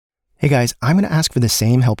Hey guys, I'm going to ask for the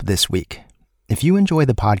same help this week. If you enjoy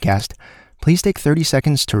the podcast, please take 30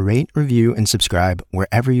 seconds to rate, review, and subscribe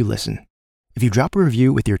wherever you listen. If you drop a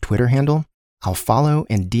review with your Twitter handle, I'll follow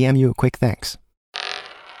and DM you a quick thanks.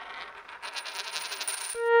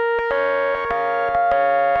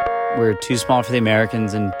 We're too small for the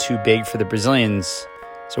Americans and too big for the Brazilians.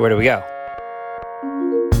 So where do we go?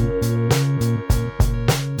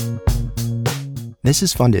 This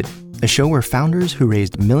is Funded, a show where founders who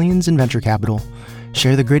raised millions in venture capital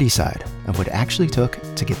share the gritty side of what it actually took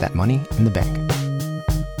to get that money in the bank.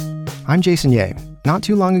 I'm Jason Ye. Not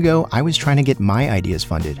too long ago, I was trying to get my ideas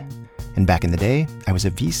funded. And back in the day, I was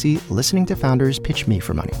a VC listening to founders pitch me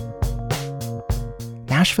for money.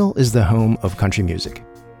 Nashville is the home of country music.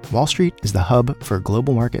 Wall Street is the hub for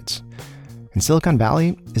global markets. And Silicon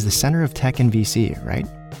Valley is the center of tech and VC, right?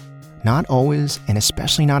 Not always, and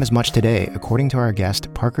especially not as much today, according to our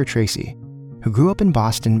guest, Parker Tracy, who grew up in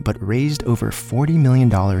Boston but raised over $40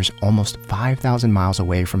 million almost 5,000 miles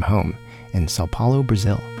away from home in Sao Paulo,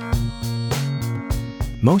 Brazil.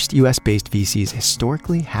 Most US-based VCs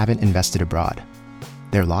historically haven't invested abroad.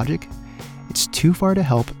 Their logic? It's too far to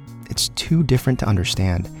help, it's too different to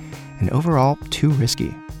understand, and overall, too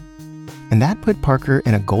risky. And that put Parker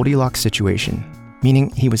in a Goldilocks situation,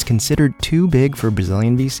 meaning he was considered too big for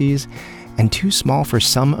Brazilian VCs and too small for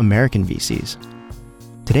some American VCs.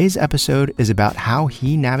 Today's episode is about how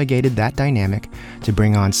he navigated that dynamic to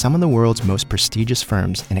bring on some of the world's most prestigious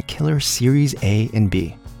firms in a killer Series A and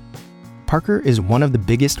B. Parker is one of the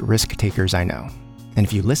biggest risk takers I know, and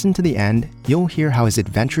if you listen to the end, you'll hear how his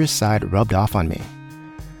adventurous side rubbed off on me.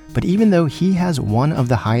 But even though he has one of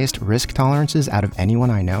the highest risk tolerances out of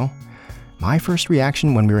anyone I know, my first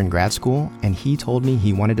reaction when we were in grad school and he told me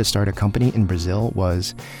he wanted to start a company in Brazil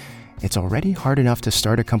was, it's already hard enough to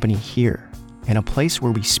start a company here, in a place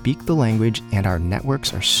where we speak the language and our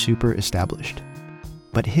networks are super established.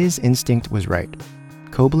 But his instinct was right.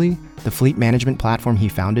 Cobly, the fleet management platform he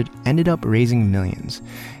founded, ended up raising millions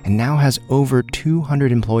and now has over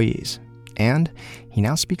 200 employees. And he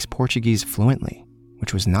now speaks Portuguese fluently,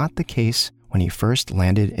 which was not the case when he first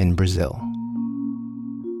landed in Brazil.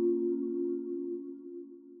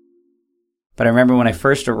 But I remember when I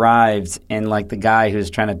first arrived and the guy who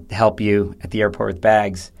was trying to help you at the airport with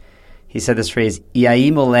bags, he said this phrase, "E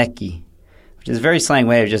aí, moleque," which is a very slang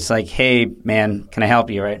way of just hey, man, can I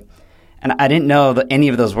help you, right? And I didn't know any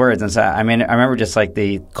of those words. And so, I remember just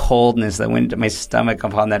the coldness that went into my stomach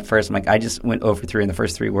upon that first. I just went over through in the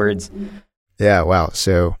first three words. Yeah, wow.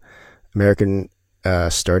 So American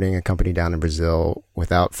starting a company down in Brazil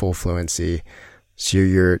without full fluency. So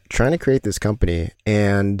you're trying to create this company,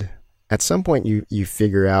 and at some point you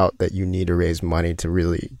figure out that you need to raise money to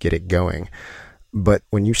really get it going. But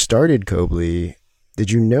when you started Cobly,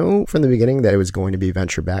 did you know from the beginning that it was going to be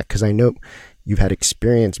venture backed? Because I know you've had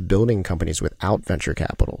experience building companies without venture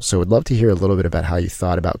capital. So I'd love to hear a little bit about how you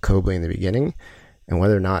thought about Cobly in the beginning and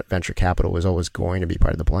whether or not venture capital was always going to be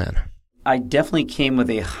part of the plan. I definitely came with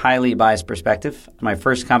a highly biased perspective. My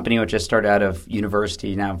first company, which I started out of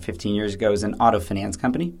university now 15 years ago, is an auto finance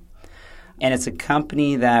company. And it's a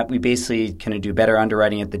company that we basically kind of do better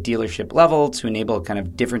underwriting at the dealership level to enable kind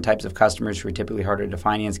of different types of customers who are typically harder to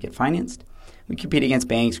finance get financed. We compete against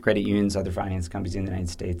banks, credit unions, other finance companies in the United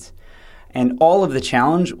States. And all of the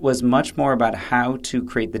challenge was much more about how to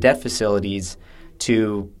create the debt facilities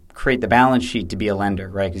to create the balance sheet to be a lender,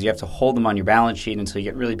 right? Because you have to hold them on your balance sheet until you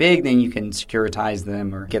get really big, then you can securitize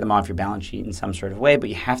them or get them off your balance sheet in some sort of way, but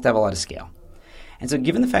you have to have a lot of scale. And so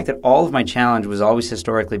given the fact that all of my challenge was always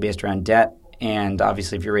historically based around debt, and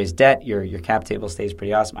obviously if you raise debt, your cap table stays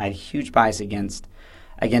pretty awesome, I had a huge bias against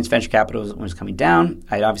venture capital when it was coming down.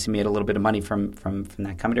 I had obviously made a little bit of money from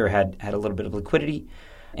that company, or had a little bit of liquidity.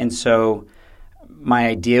 And so my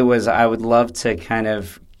idea was I would love to kind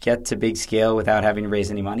of get to big scale without having to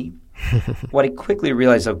raise any money. What I quickly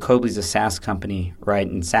realized, Cobly's a SaaS company, right?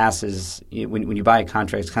 And SaaS is, when you buy a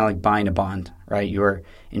contract, it's kind of like buying a bond, right? You're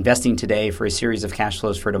investing today for a series of cash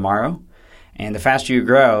flows for tomorrow. And the faster you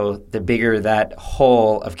grow, the bigger that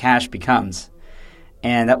hole of cash becomes.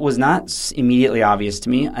 And that was not immediately obvious to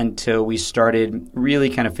me until we started really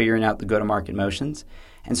kind of figuring out the go-to-market motions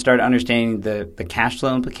and started understanding the cash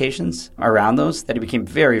flow implications around those, that it became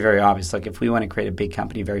very, very obvious. If we want to create a big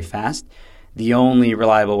company very fast, the only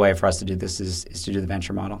reliable way for us to do this is to do the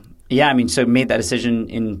venture model. Yeah, so made that decision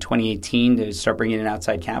in 2018 to start bringing in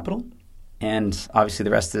outside capital. And obviously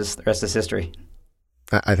the rest is history.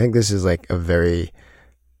 I think this is a very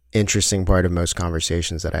interesting part of most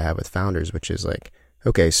conversations that I have with founders, which is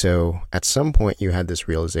okay, so at some point you had this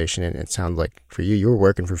realization, and it sounds like for you were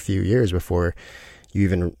working for a few years before you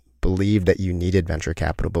even believed that you needed venture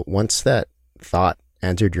capital, but once that thought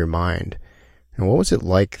entered your mind, and what was it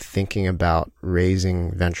like thinking about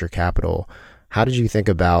raising venture capital? How did you think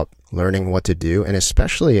about learning what to do? And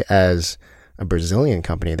especially as a Brazilian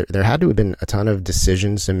company, there had to have been a ton of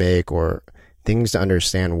decisions to make or things to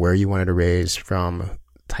understand where you wanted to raise from,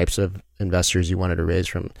 types of investors you wanted to raise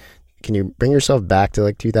from. Can you bring yourself back to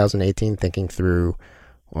like 2018, thinking through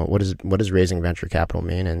what does raising venture capital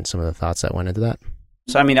mean and some of the thoughts that went into that?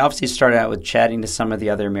 So, I mean, obviously started out with chatting to some of the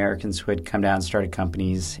other Americans who had come down and started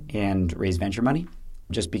companies and raised venture money,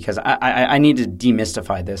 just because I need to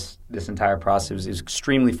demystify this entire process. It was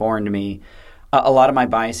extremely foreign to me. A lot of my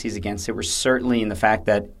biases against it were certainly in the fact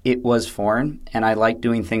that it was foreign, and I like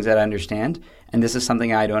doing things that I understand, and this is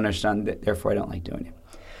something I don't understand, therefore I don't like doing it.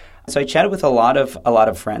 So I chatted with a lot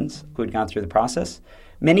of friends who had gone through the process.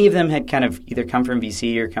 Many of them had kind of either come from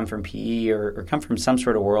VC or come from PE or come from some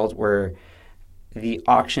sort of world where the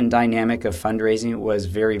auction dynamic of fundraising was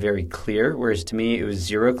very, very clear, whereas to me it was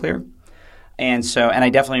zero clear. And I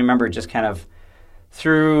definitely remember just kind of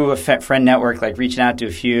through a friend network, like reaching out to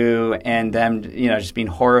a few and them, just being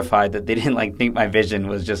horrified that they didn't think my vision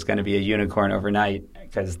was just going to be a unicorn overnight,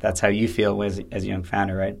 because that's how you feel as a young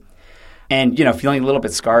founder, right? And, feeling a little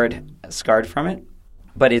bit scarred from it.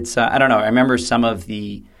 But it's, I don't know, I remember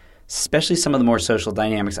especially some of the more social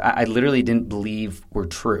dynamics, I literally didn't believe were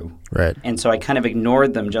true. Right. And so I kind of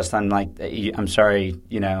ignored them just on I'm sorry,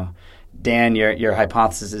 Dan, your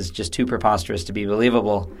hypothesis is just too preposterous to be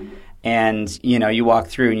believable. And, you walk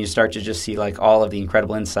through and you start to just see all of the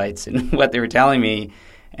incredible insights in what they were telling me.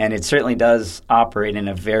 And it certainly does operate in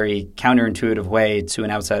a very counterintuitive way to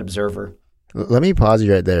an outside observer. Let me pause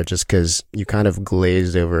you right there just because you kind of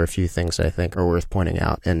glazed over a few things I think are worth pointing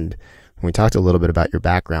out. And we talked a little bit about your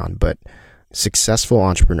background, but successful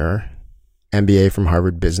entrepreneur, MBA from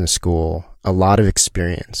Harvard Business School, a lot of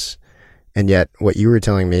experience. And yet what you were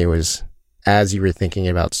telling me was as you were thinking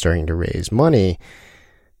about starting to raise money,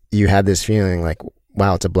 you had this feeling like,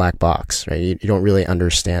 wow, it's a black box, right? You don't really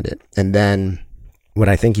understand it. And then what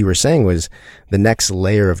I think you were saying was the next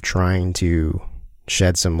layer of trying to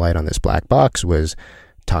shed some light on this black box was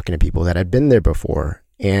talking to people that had been there before.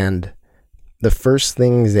 And the first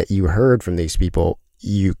things that you heard from these people,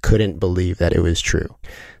 you couldn't believe that it was true.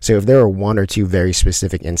 So if there are one or two very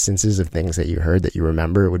specific instances of things that you heard that you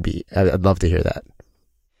remember, I'd love to hear that.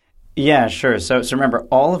 Yeah, sure. So remember,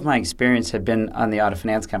 all of my experience had been on the auto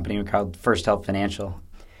finance company called First Help Financial.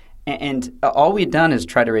 And all we'd done is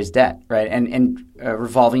try to raise debt, right? And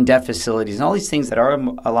revolving debt facilities and all these things that are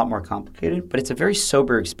a lot more complicated, but it's a very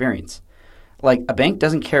sober experience. Like a bank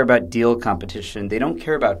doesn't care about deal competition. They don't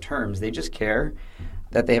care about terms. They just care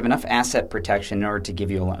that they have enough asset protection in order to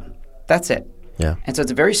give you a loan. That's it. Yeah. And so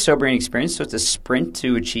it's a very sobering experience. So it's a sprint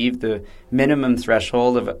to achieve the minimum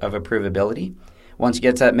threshold of approvability. Once you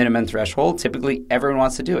get to that minimum threshold, typically everyone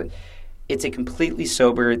wants to do it. It's a completely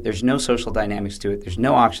sober, there's no social dynamics to it. There's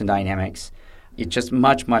no auction dynamics. It's just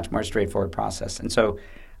much, much more straightforward process. And so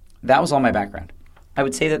that was all my background. I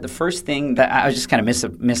would say that the first thing that I was just kind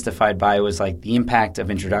of mystified by was the impact of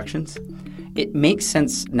introductions. It makes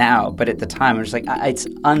sense now, but at the time, I was it's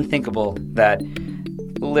unthinkable that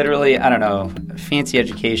literally, I don't know, fancy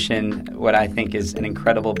education, what I think is an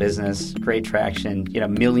incredible business, great traction,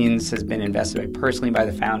 millions has been invested personally by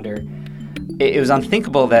the founder. It was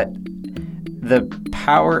unthinkable that the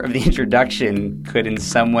power of the introduction could in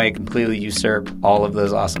some way completely usurp all of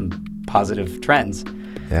those awesome positive trends.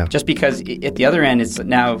 Yeah. Just because at the other end, it's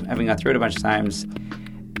now, having gone through it a bunch of times,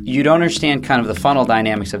 you don't understand kind of the funnel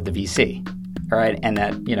dynamics of the VC, all right? And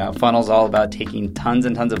that, funnel's all about taking tons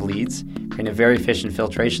and tons of leads, creating a very efficient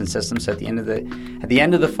filtration system. So at the end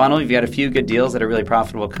of the funnel, you've got a few good deals that are really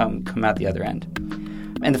profitable come out the other end.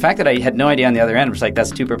 And the fact that I had no idea on the other end was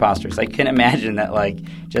that's too preposterous. I couldn't imagine that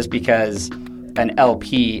just because an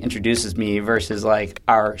LP introduces me versus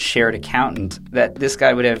our shared accountant, that this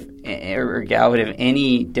guy would have or gal would have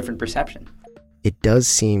any different perception. It does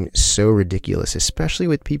seem so ridiculous, especially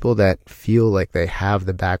with people that feel like they have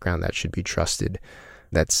the background that should be trusted,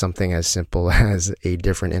 that something as simple as a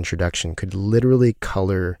different introduction could literally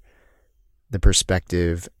color the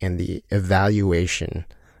perspective and the evaluation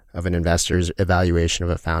of an investor's evaluation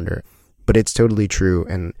of a founder. But it's totally true.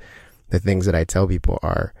 And the things that I tell people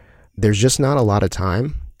are, there's just not a lot of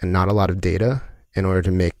time and not a lot of data in order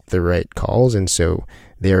to make the right calls. And so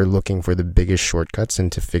they're looking for the biggest shortcuts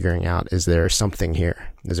into figuring out, is there something here?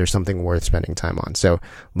 Is there something worth spending time on? So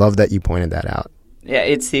love that you pointed that out. Yeah,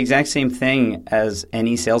 it's the exact same thing as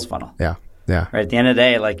any sales funnel. Yeah. Yeah. Right. At the end of the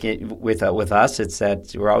day, with us, it's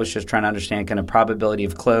that we're always just trying to understand kind of probability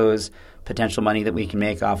of close, potential money that we can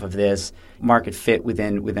make off of this, market fit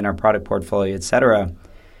within our product portfolio, et cetera.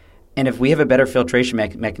 And if we have a better filtration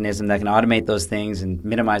mechanism that can automate those things and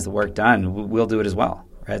minimize the work done, we'll do it as well.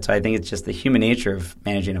 Right. So I think it's just the human nature of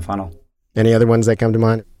managing a funnel. Any other ones that come to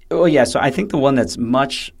mind? Oh, yeah. So I think the one that's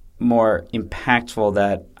much more impactful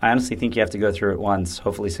that I honestly think you have to go through it once,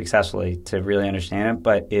 hopefully successfully, to really understand it,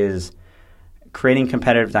 but is creating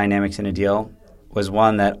competitive dynamics in a deal was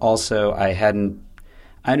one that also I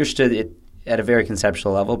understood it at a very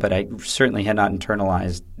conceptual level, but I certainly had not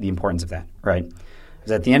internalized the importance of that, right?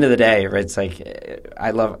 Because at the end of the day, right, it's like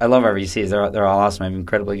I love our VCs. They're all awesome. I have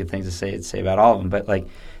incredibly good things to say about all of them. But at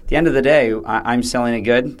the end of the day, I'm selling a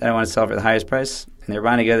good that I want to sell for the highest price, and they're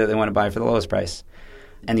buying a good that they want to buy for the lowest price.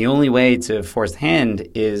 And the only way to force the hand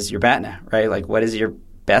is your BATNA, right? What is your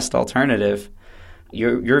best alternative?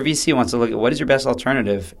 Your VC wants to look at what is your best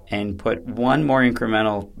alternative and put one more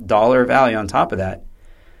incremental dollar value on top of that.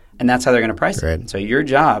 And that's how they're going to price it. So your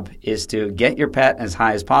job is to get your PET as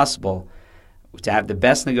high as possible, to have the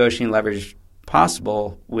best negotiating leverage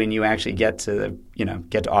possible when you actually get to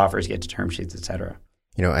offers, get to term sheets, et cetera.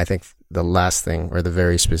 I think the last thing or the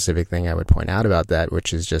very specific thing I would point out about that,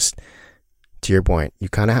 which is just, to your point, you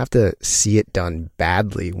kind of have to see it done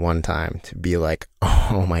badly one time to be like,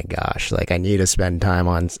 oh my gosh, I need to spend time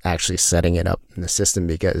on actually setting it up in the system,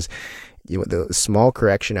 because the small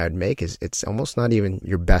correction I would make is it's almost not even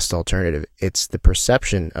your best alternative. It's the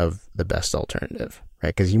perception of the best alternative,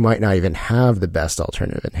 right? Because you might not even have the best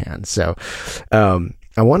alternative in hand. So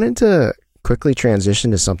I wanted to quickly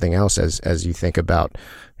transition to something else as you think about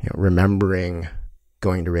remembering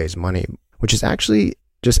going to raise money, which is actually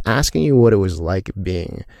just asking you what it was like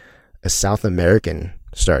being a South American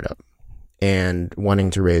startup and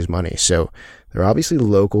wanting to raise money. So there are obviously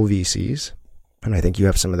local VCs, and I think you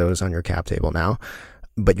have some of those on your cap table now,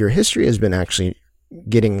 but your history has been actually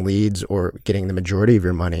getting leads or getting the majority of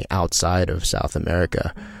your money outside of South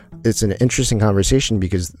America. It's an interesting conversation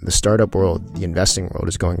because the startup world, the investing world,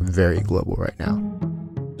 is going very global right now.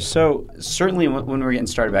 So certainly when we were getting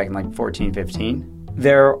started back in 14, 15,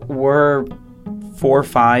 there were 4 or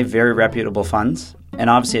 5 very reputable funds. And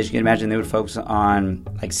obviously, as you can imagine, they would focus on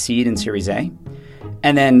seed and Series A.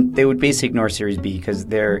 And then they would basically ignore Series B because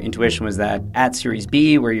their intuition was that at Series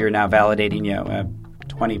B, where you're now validating a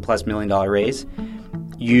 $20+ million raise,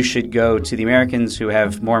 you should go to the Americans who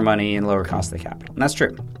have more money and lower cost of the capital. And that's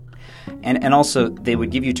true. And also, they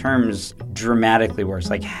would give you terms dramatically worse,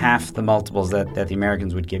 half the multiples that the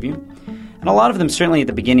Americans would give you. And a lot of them, certainly at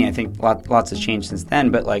the beginning, I think lots has changed since then,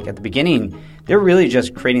 but at the beginning, they're really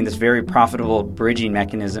just creating this very profitable bridging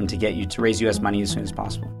mechanism to get you to raise U.S. money as soon as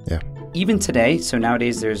possible. Yeah. Even today, so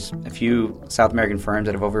nowadays there's a few South American firms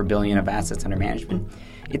that have over $1 billion of assets under management.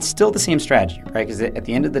 It's still the same strategy, right? Because at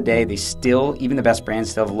the end of the day, they still, even the best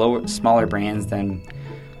brands, still have smaller brands than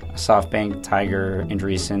SoftBank, Tiger,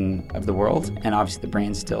 Andreessen of the world. And obviously the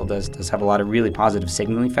brand still does have a lot of really positive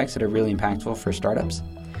signaling effects that are really impactful for startups.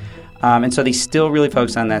 And so they still really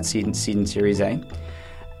focus on that seed and Series A.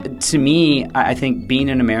 To me, I think being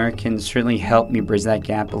an American certainly helped me bridge that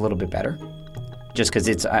gap a little bit better. Just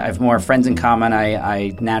because I have more friends in common,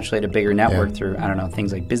 I naturally had a bigger network through,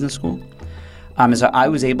 things like business school. And so I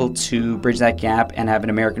was able to bridge that gap and have an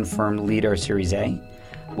American firm lead our Series A,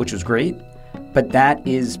 which was great. But that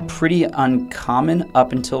is pretty uncommon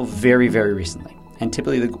up until very, very recently. And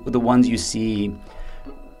typically the ones you see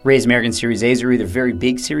raise American Series A's are either very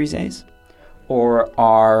big Series A's or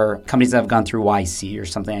are companies that have gone through YC or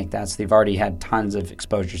something like that. So they've already had tons of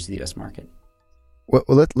exposures to the U.S. market.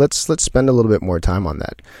 Well, let's spend a little bit more time on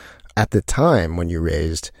that. At the time when you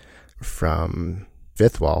raised from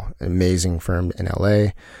Fifth Wall, an amazing firm in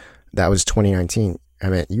LA, that was 2019. I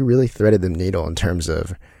mean, you really threaded the needle in terms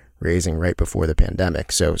of raising right before the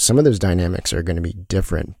pandemic. So some of those dynamics are going to be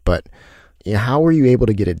different, but how were you able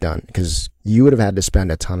to get it done? Because you would have had to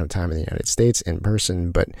spend a ton of time in the United States in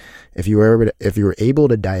person, but if you were able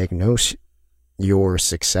to diagnose your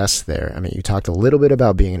success there, I mean, you talked a little bit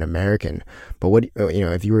about being an American, but what,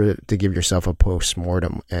 if you were to give yourself a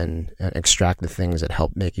post-mortem and extract the things that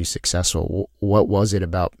helped make you successful, what was it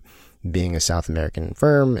about being a South American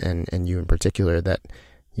firm and you in particular that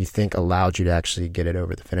you think allowed you to actually get it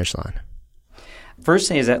over the finish line? First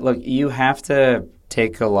thing is that, look, you have to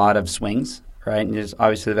take a lot of swings, right? And there's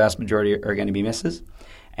obviously the vast majority are going to be misses.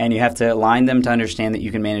 And you have to align them to understand that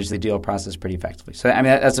you can manage the deal process pretty effectively. So, I mean,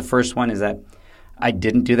 that's the first one, is that I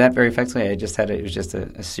didn't do that very effectively. It was just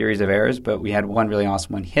a series of errors, but we had one really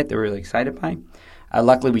awesome one hit that we're really excited by.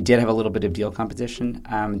 Luckily, we did have a little bit of deal competition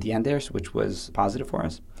at the end there, which was positive for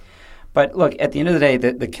us. But look, at the end of the day,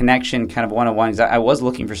 the connection kind of one-on-one is I was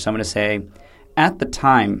looking for someone to say, at the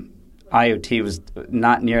time, IoT was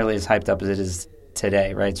not nearly as hyped up as it is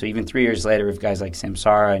today, right? So even 3 years later, we have guys like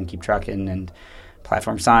Samsara and Keep Truckin' and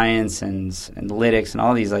Platform Science and Analytics and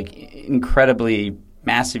all these like incredibly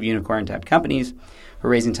massive unicorn type companies who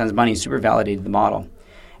are raising tons of money, super validated the model.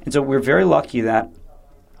 And so we're very lucky that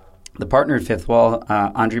the partner at Fifth Wall,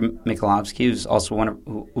 Andrei Mikulovsky, who's also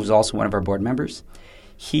one of our board members,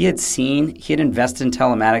 he had invested in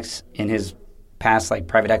telematics in his past like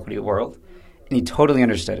private equity world, and he totally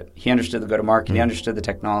understood it. He understood the go-to-market. He understood the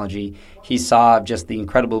technology. He saw just the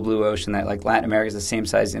incredible blue ocean that like Latin America is the same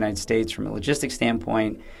size as the United States from a logistics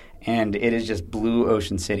standpoint, and it is just blue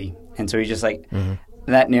ocean city. And so he's just like,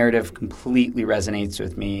 that narrative completely resonates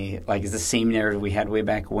with me. Like it's the same narrative we had way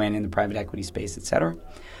back when in the private equity space, et cetera.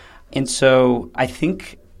 And so I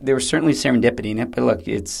think there was certainly serendipity in it, but look,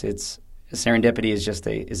 it's serendipity is just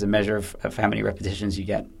a measure of how many repetitions you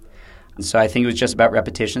get. And so I think it was just about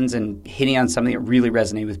repetitions and hitting on something that really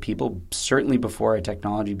resonated with people, certainly before our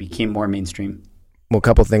technology became more mainstream. Well, a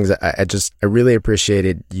couple of things. I really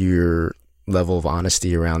appreciated your level of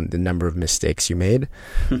honesty around the number of mistakes you made.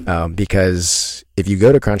 Because if you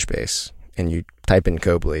go to Crunchbase and you type in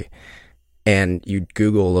Copley and you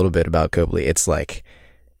Google a little bit about Copley, it's like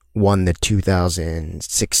won the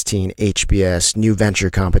 2016 HBS New Venture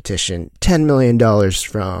Competition, $10 million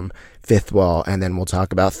from Fifth Wall, and then we'll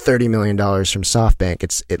talk about $30 million from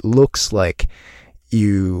SoftBank. It looks like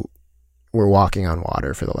you were walking on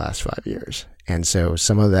water for the last 5 years. And so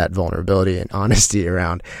some of that vulnerability and honesty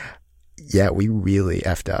around, yeah, we really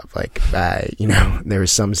effed up. Like, there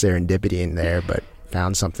was some serendipity in there, but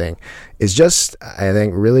found something is just, I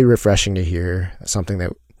think, really refreshing to hear, something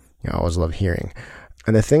that I always love hearing.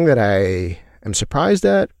 And the thing that I am surprised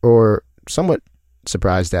at, or somewhat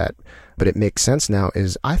surprised at, but it makes sense now,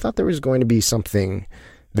 is I thought there was going to be something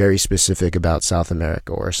very specific about South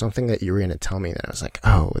America, or something that you were going to tell me that I was like,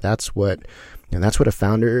 oh, that's what a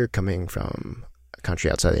founder coming from a country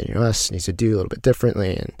outside the U.S. needs to do a little bit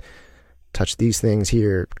differently and touch these things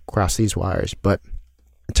here, cross these wires. But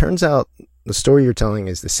it turns out the story you're telling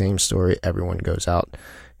is the same story everyone goes out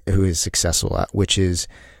who is successful at, which is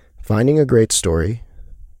finding a great story,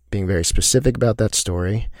 being very specific about that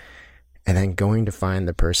story, and then going to find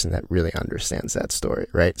the person that really understands that story,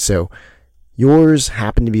 right? So yours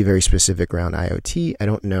happened to be very specific around IoT. I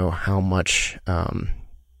don't know how much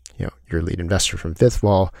your lead investor from Fifth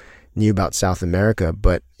Wall knew about South America,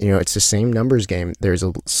 but it's the same numbers game. There's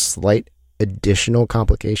a slight additional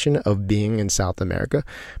complication of being in South America,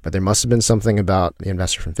 but there must have been something about the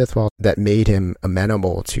investor from Fifth Wall that made him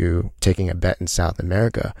amenable to taking a bet in South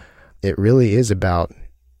America. It really is about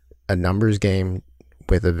a numbers game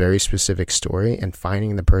with a very specific story and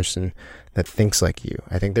finding the person that thinks like you.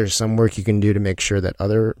 I think there's some work you can do to make sure that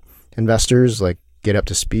other investors like get up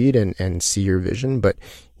to speed and see your vision. But,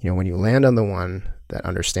 when you land on the one that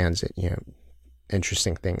understands it,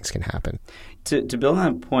 interesting things can happen. To build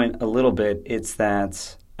on that point a little bit, it's that,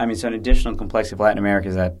 so an additional complexity of Latin America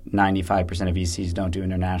is that 95% of VCs don't do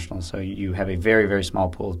international. So you have a very, very small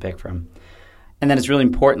pool to pick from. And then it's really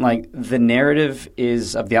important, like the narrative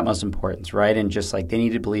is of the utmost importance, right? And just like they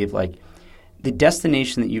need to believe like the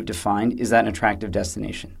destination that you've defined, is that an attractive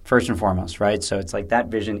destination, first and foremost, right? So it's like that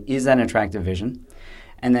vision, is that an attractive vision?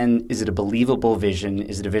 And then is it a believable vision?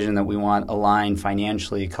 Is it a vision that we want aligned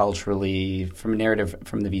financially, culturally, from a narrative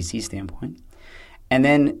from the VC standpoint? And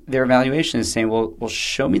then their evaluation is saying, well,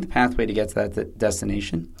 show me the pathway to get to that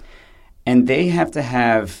destination. And they have to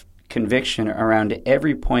have conviction around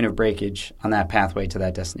every point of breakage on that pathway to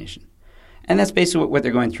that destination. And that's basically what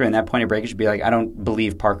they're going through. And that point of breakage would be like, I don't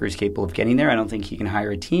believe Parker is capable of getting there. I don't think he can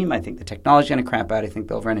hire a team. I think the technology is going to crap out. I think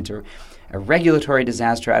they'll run into a regulatory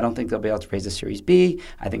disaster. I don't think they'll be able to raise a Series B.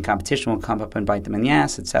 I think competition will come up and bite them in the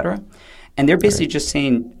ass, et cetera. And they're basically just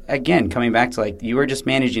saying, again, coming back to like, you are just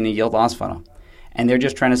managing a yield loss funnel. And they're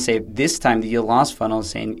just trying to say, this time the yield loss funnel is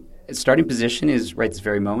saying, starting position is right this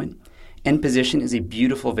very moment. End position is a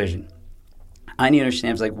beautiful vision. I need to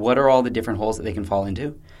understand like, what are all the different holes that they can fall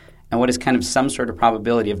into? And what is kind of some sort of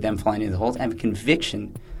probability of them falling into the holes? I have a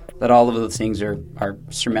conviction that all of those things are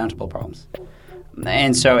surmountable problems.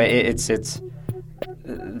 And so it's just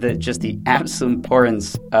the absolute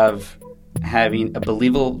importance of having a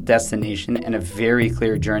believable destination and a very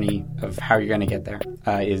clear journey of how you're going to get there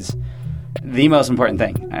is the most important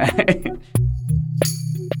thing.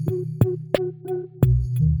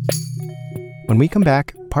 When we come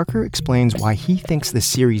back, Parker explains why he thinks the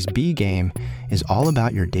Series B game is all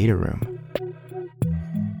about your data room.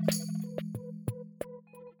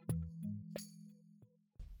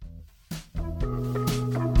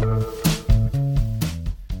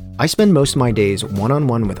 I spend most of my days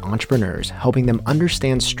one-on-one with entrepreneurs, helping them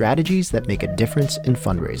understand strategies that make a difference in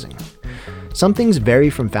fundraising. Some things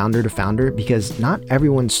vary from founder to founder because not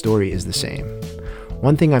everyone's story is the same.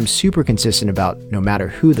 One thing I'm super consistent about, no matter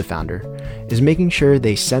who the founder, is making sure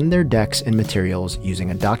they send their decks and materials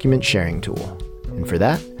using a document sharing tool. And for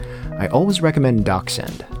that, I always recommend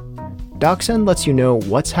DocSend. DocSend lets you know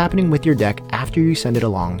what's happening with your deck after you send it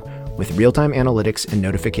along, with real-time analytics and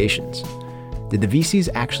notifications. Did the VCs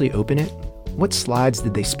actually open it? What slides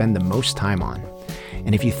did they spend the most time on?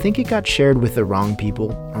 And if you think it got shared with the wrong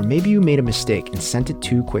people, or maybe you made a mistake and sent it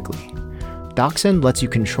too quickly, DocSend lets you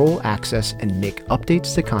control access and make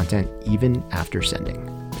updates to content even after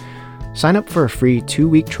sending. Sign up for a free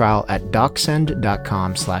 2-week trial at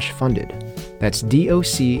docsend.com/funded. That's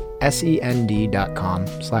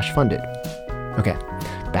docsend.com/funded. Okay,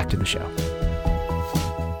 back to the show.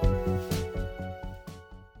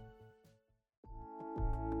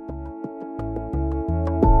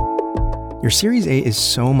 Your Series A is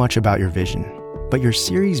so much about your vision, but your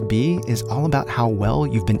Series B is all about how well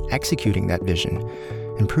you've been executing that vision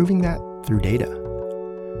and proving that through data.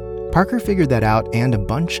 Parker figured that out and a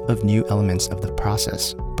bunch of new elements of the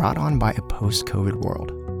process brought on by a post-COVID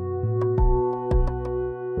world.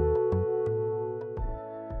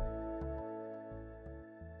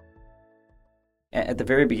 At the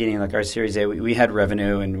very beginning, like our Series A, we had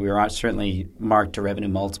revenue and we were certainly marked to revenue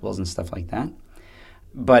multiples and stuff like that.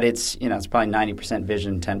 But it's probably 90%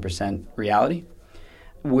 vision, 10% reality.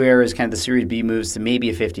 Whereas kind of the Series B moves to maybe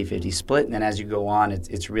a 50-50 split. And then as you go on,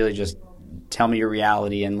 it's really just tell me your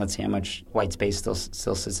reality and let's see how much white space still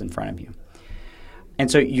sits in front of you.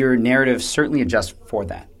 And so your narrative certainly adjusts for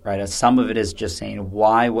that, right? Some of it is just saying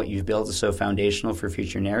why what you've built is so foundational for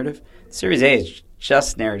future narrative. Series A is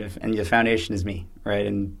just narrative, and the foundation is me, right?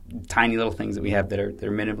 And tiny little things that we have that are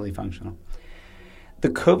minimally functional. The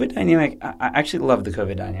COVID dynamic, I actually love the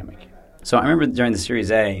COVID dynamic. So I remember during the Series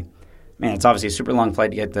A, man, it's obviously a super long flight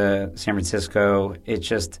to get to San Francisco. It's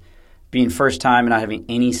just being first time and not having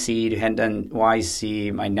any seed, who hadn't done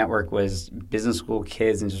YC. My network was business school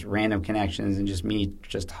kids and just random connections and just me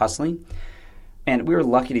just hustling. And we were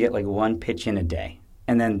lucky to get like one pitch in a day.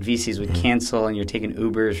 And then VCs would cancel and you're taking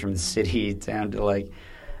Ubers from the city down to like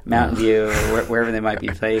Mountain View or wherever they might be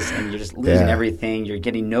placed, and you're just losing everything. You're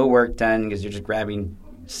getting no work done because you're just grabbing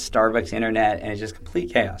Starbucks internet, and it's just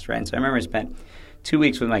complete chaos, right? And so I remember I spent 2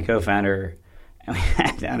 weeks with my co-founder, and we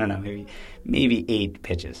had, I don't know, maybe 8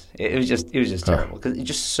 pitches. It was just terrible because it's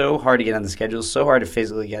just so hard to get on the schedule, so hard to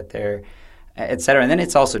physically get there, et cetera. And then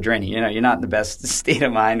it's also draining. You're not in the best state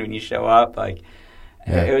of mind when you show up.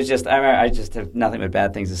 It was just, I just have nothing but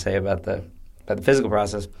bad things to say about the physical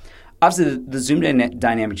process. Obviously, the Zoom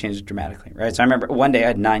dynamic changed dramatically, right? So I remember one day I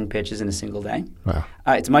had 9 pitches in a single day. Wow.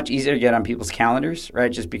 It's much easier to get on people's calendars,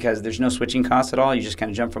 right, just because there's no switching costs at all. You just kind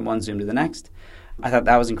of jump from one Zoom to the next. I thought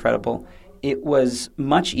that was incredible. It was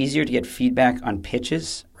much easier to get feedback on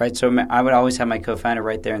pitches, right? So I would always have my co-founder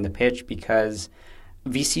right there in the pitch because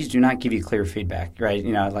VCs do not give you clear feedback, right?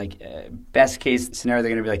 Best case scenario, they're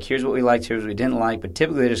going to be like, here's what we liked, here's what we didn't like. But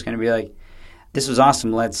typically, they're just going to be like, this was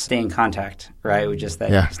awesome. Let's stay in contact, right? With just that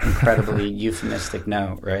just incredibly euphemistic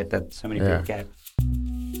no, right? That so many people get.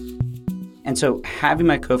 And so having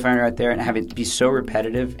my co-founder out there and having it be so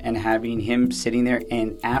repetitive and having him sitting there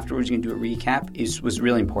and afterwards you can do a recap was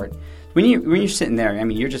really important. When you're sitting there, I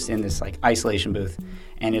mean, you're just in this like isolation booth,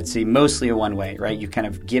 and it's mostly a one-way, right? You kind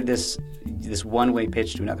of give this one-way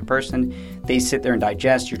pitch to another person. They sit there and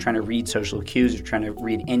digest. You're trying to read social cues. You're trying to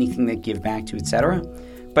read anything they give back to, et cetera.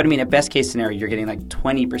 But I mean, at best case scenario, you're getting like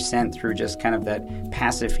 20% through just kind of that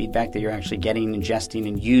passive feedback that you're actually getting, ingesting,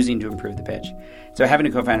 and using to improve the pitch. So having a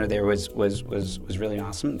co-founder there was really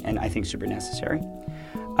awesome, and I think super necessary.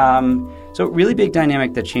 So really big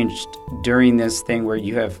dynamic that changed during this thing where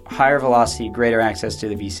you have higher velocity, greater access to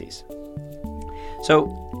the VCs. So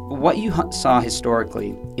what you saw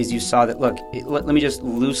historically is you saw that, let me just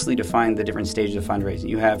loosely define the different stages of fundraising.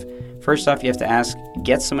 You have, first off, you have to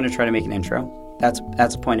get someone to try to make an intro. That's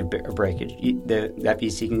a point of breakage. That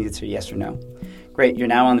VC can either say yes or no. Great, you're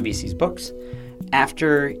now on the VC's books.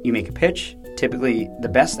 After you make a pitch, typically the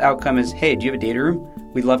best outcome is, hey, do you have a data room?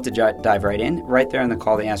 We'd love to dive right in. Right there on the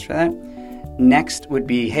call, they ask for that. Next would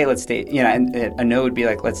be, hey, let's stay, and a no would be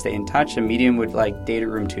like, let's stay in touch. A medium would like data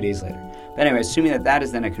room 2 days later. But anyway, assuming that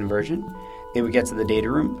is then a conversion, they would get to the data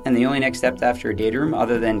room. And the only next step after a data room,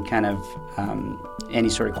 other than kind of any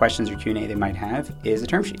sort of questions or Q&A they might have, is a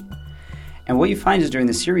term sheet. And what you find is during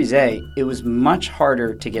the Series A, it was much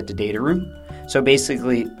harder to get to data room. So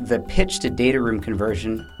basically, the pitch to data room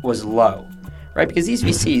conversion was low, right? Because these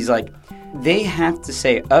VCs, they have to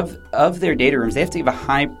say of their data rooms, they have to give a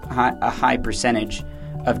high percentage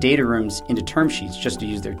of data rooms into term sheets just to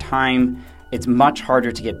use their time. It's much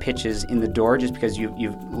harder to get pitches in the door just because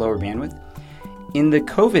you've lower bandwidth. In the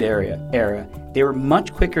COVID era, they were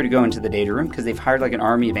much quicker to go into the data room because they've hired like an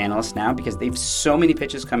army of analysts now because they have so many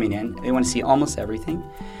pitches coming in. They want to see almost everything.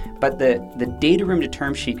 But the data room to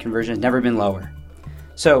term sheet conversion has never been lower.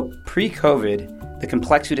 So pre-COVID, the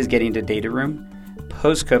complexity is getting to data room.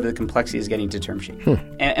 Post-COVID, the complexity is getting to term sheet.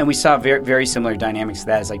 And we saw very, very similar dynamics to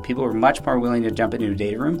that. It's like people were much more willing to jump into a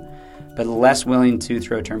data room, but less willing to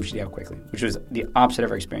throw a term sheet out quickly, which was the opposite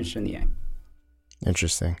of our experience in the A.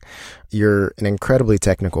 Interesting. You're an incredibly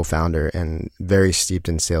technical founder and very steeped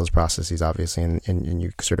in sales processes, obviously, and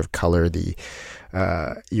you sort of color the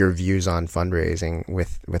your views on fundraising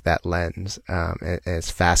with that lens. And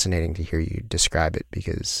it's fascinating to hear you describe it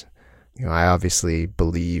because I obviously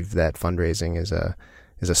believe that fundraising is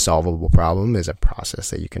a solvable problem, is a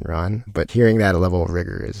process that you can run. But hearing that level of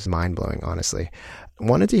rigor is mind-blowing, honestly. I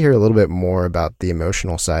wanted to hear a little bit more about the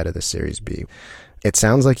emotional side of the Series B. It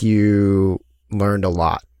sounds like you learned a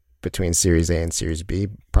lot between Series A and Series B,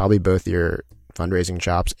 probably both your fundraising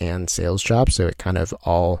chops and sales chops. So it kind of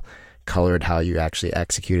all colored how you actually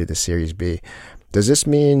executed the Series B. Does this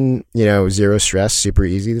mean, zero stress, super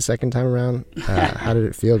easy the second time around? How did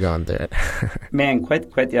it feel going through it? Man,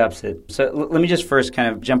 quite the opposite. So let me just first kind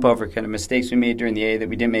of jump over kind of mistakes we made during the A that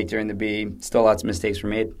we didn't make during the B. Still lots of mistakes were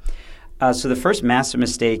made. So the first massive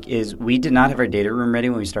mistake is we did not have our data room ready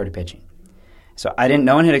when we started pitching. So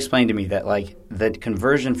no one had explained to me that like the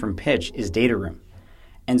conversion from pitch is data room.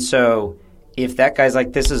 And so if that guy's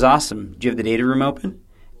like, this is awesome, do you have the data room open?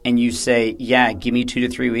 And you say, yeah, give me 2 to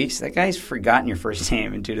 3 weeks, that guy's forgotten your first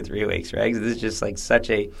name in 2 to 3 weeks, right? Because this is just like such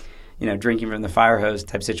a, drinking from the fire hose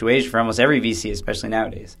type situation for almost every VC, especially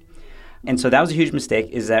nowadays. And so that was a huge mistake,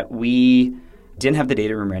 is that we didn't have the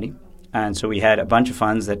data room ready. And so we had a bunch of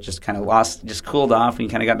funds that just kind of cooled off. We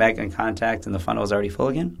kind of got back in contact and the funnel was already full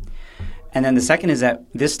again. And then the second is that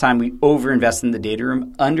this time we overinvested in the data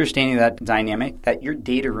room, understanding that dynamic, that your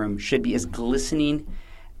data room should be as glistening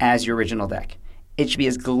as your original deck. It should be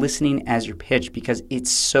as glistening as your pitch because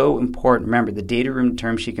it's so important. Remember, the data room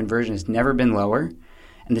term sheet conversion has never been lower.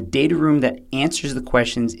 And the data room that answers the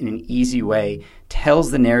questions in an easy way,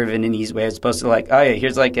 tells the narrative in an easy way, as opposed to like, oh yeah,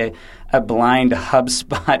 here's like a blind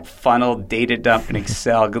HubSpot funnel data dump in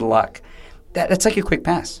Excel. Good luck. That's like a quick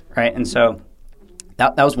pass, right? And so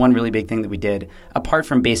that was one really big thing that we did, apart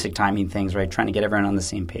from basic timing things, right? Trying to get everyone on the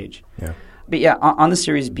same page. Yeah. But yeah, on the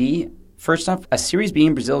Series B, first off, a Series B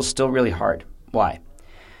in Brazil is still really hard. Why?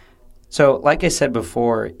 So like I said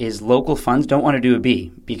before, is local funds don't want to do a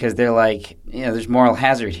B because they're like, there's moral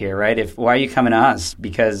hazard here, right? Why are you coming to us?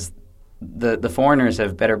 Because the foreigners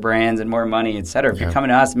have better brands and more money, et cetera. If you're coming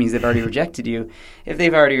to us, it means they've already rejected you. If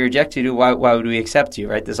they've already rejected you, why would we accept you,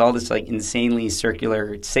 right? There's all this like insanely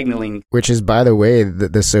circular signaling. Which is, by the way,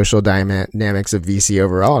 the social dynamics of VC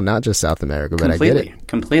overall, not just South America, but I get it.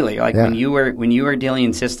 Completely. Like when you were dealing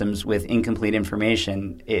in systems with incomplete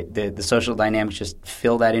information, the social dynamics just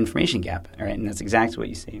fill that information gap, right? And that's exactly what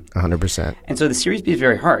you see. 100%. And so the Series B is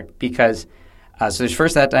very hard because so there's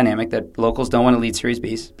first that dynamic that locals don't want to lead Series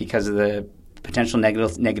Bs because of the potential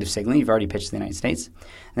negative signaling. You've already pitched to the United States. In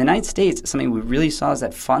the United States, something we really saw is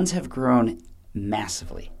that funds have grown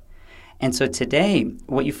massively. And so today,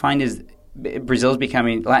 what you find is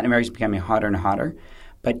Latin America is becoming hotter and hotter.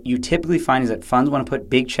 But you typically find is that funds want to put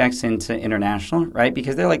big checks into international, right?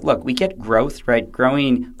 Because they're like, look, we get growth, right?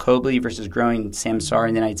 Growing Kobly versus growing Samsara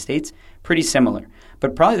in the United States, pretty similar.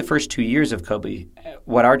 But probably the first 2 years of Kobly,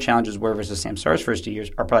 what our challenges were versus Samsara's first 2 years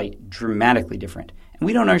are probably dramatically different. And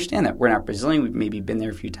we don't understand that. We're not Brazilian. We've maybe been there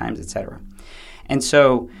a few times, et cetera. And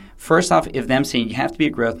so first off, if them saying you have to be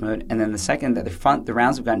a growth mode, and then the second that the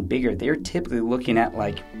rounds have gotten bigger, they're typically looking at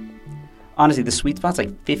like, honestly, the sweet spot's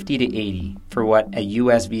like 50 to 80 for what a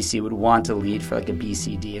U.S. VC would want to lead for like a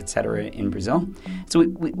BCD, et cetera, in Brazil. So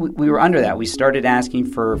we were under that. We started asking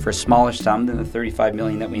for a smaller sum than the $35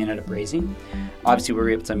 million that we ended up raising. Obviously, we were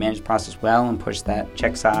able to manage the process well and push that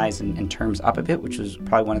check size and terms up a bit, which was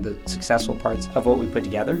probably one of the successful parts of what we put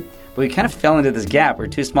together. But we kind of fell into this gap. We're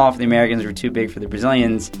too small for the Americans. We're too big for the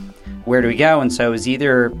Brazilians. Where do we go? And so it was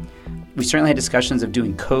either we certainly had discussions of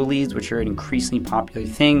doing co-leads, which are an increasingly popular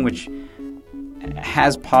thing, which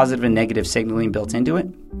has positive and negative signaling built into it.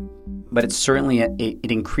 but it's certainly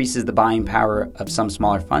it increases the buying power of some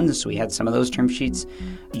smaller funds. So we had some of those term sheets.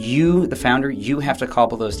 You, the founder, you have to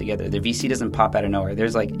cobble those together. The VC doesn't pop out of nowhere.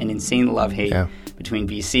 There's like an insane love-hate between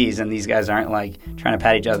VCs, and these guys aren't like trying to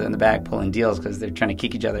pat each other in the back pulling deals because they're trying to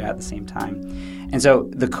kick each other out at the same time. And so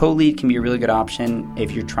the co-lead can be a really good option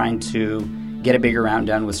if you're trying to get a bigger round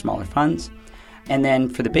done with smaller funds. And then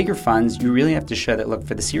for the bigger funds, you really have to show that, look,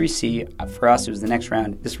 for the Series C, for us, it was the next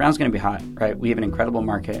round. This round's going to be hot, right? We have an incredible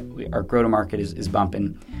market. Our go-to-market is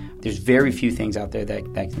bumping. There's very few things out there that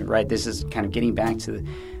can be right. This is kind of getting back to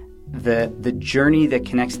the journey that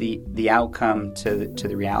connects the outcome to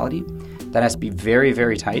the reality. That has to be very,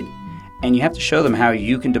 very tight. And you have to show them how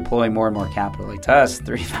you can deploy more and more capital. Like to us,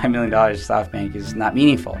 $35 million to SoftBank is not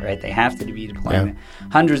meaningful, right? They have to be deploying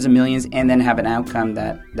hundreds of millions and then have an outcome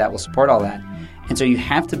that will support all that. And so you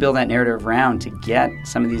have to build that narrative around to get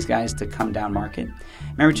some of these guys to come down market.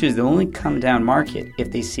 Remember, too, is they'll only come down market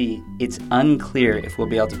if they see it's unclear if we'll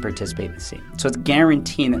be able to participate in the C. So it's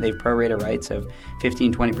guaranteeing that they've prorated rights of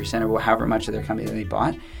 15, 20% or however much of their company that they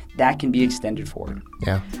bought. That can be extended forward.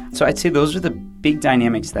 Yeah. So I'd say those are the big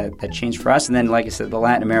dynamics that change for us. And then, like I said, the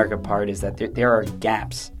Latin America part is that there are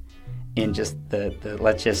gaps in just the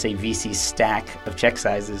let's just say, VC stack of check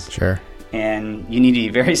sizes. Sure. And you need to be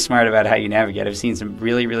very smart about how you navigate. I've seen some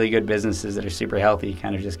really, really good businesses that are super healthy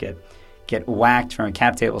kind of just get whacked from a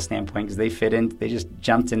cap table standpoint because they fit in. They just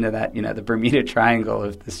jumped into that, the Bermuda Triangle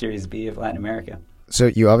of the Series B of Latin America. So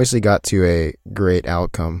you obviously got to a great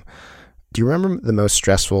outcome. Do you remember the most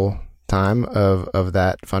stressful time of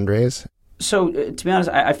that fundraise? So to be honest,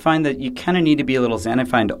 I find that you kind of need to be a little zen. I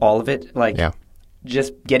find all of it,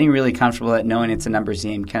 just getting really comfortable at knowing it's a numbers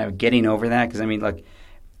game, kind of getting over that. Because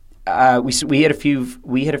we had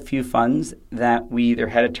a few funds that we either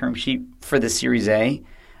had a term sheet for the Series A,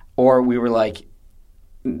 or we were like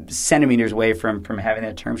centimeters away from having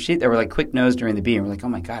that term sheet. They were like quick no's during the B, and we're like, oh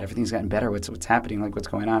my God, everything's gotten better. What's happening? Like what's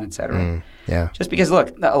going on, et cetera. Just because,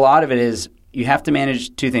 look, a lot of it is you have to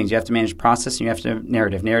manage two things. You have to manage process and you have to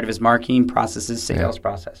narrative. Narrative is marketing, process is sales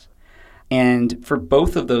process. And for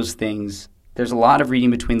both of those things, there's a lot of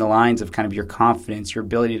reading between the lines of kind of your confidence, your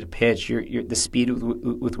ability to pitch, the speed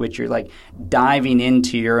with which you're like diving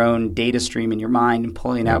into your own data stream in your mind and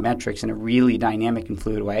pulling out metrics in a really dynamic and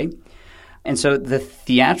fluid way. And so the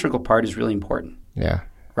theatrical part is really important. Yeah.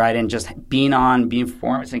 Right? And just being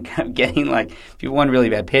performance and kind of getting like, if you have one really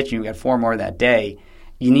bad pitch and you got 4 more that day,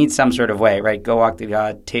 you need some sort of way, right? Go walk the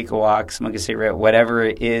God, take a walk, smoke a cigarette, whatever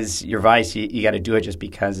it is your vice, you got to do it just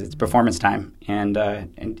because it's performance time and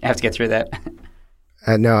have to get through that.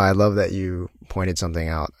 No, I love that you pointed something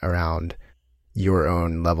out around your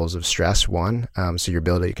own levels of stress, one. So your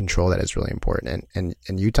ability to control that is really important. And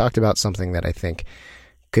you talked about something that I think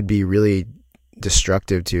could be really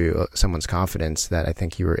destructive to someone's confidence that I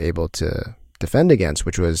think you were able to defend against,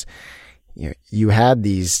 which was, you had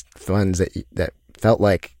these funds that felt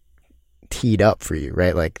like teed up for you,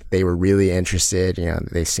 right? Like they were really interested,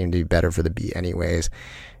 they seemed to be better for the B anyways.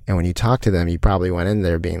 And when you talk to them, you probably went in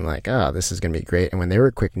there being like, oh, this is going to be great. And when they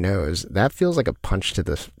were quick no's, that feels like a punch to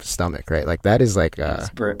the stomach, right? Like that is like,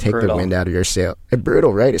 take brutal. The wind out of your sail.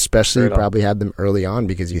 Brutal, right? Especially you probably had them early on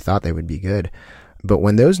because you thought they would be good. But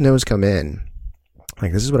when those no's come in,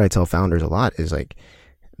 like this is what I tell founders a lot is like,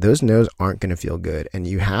 those no's aren't going to feel good. And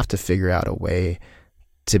you have to figure out a way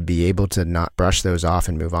to be able to not brush those off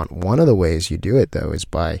and move on. One of the ways you do it, though, is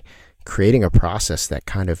by creating a process that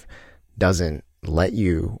kind of doesn't let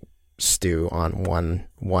you stew on one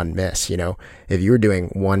miss. If you were doing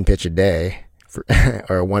one pitch a day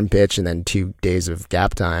or one pitch and then 2 days of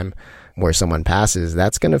gap time where someone passes,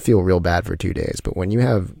 that's going to feel real bad for 2 days. But when you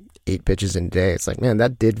have 8 pitches in a day, it's like, man,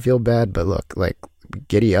 that did feel bad, but look, like,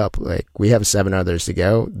 giddy up. Like, we have 7 others to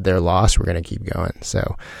go. They're lost. We're going to keep going.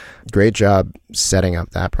 So great job setting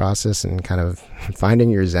up that process and kind of finding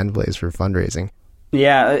your Zen place for fundraising.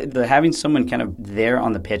 Yeah, having someone kind of there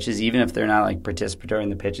on the pitches, even if they're not like participatory in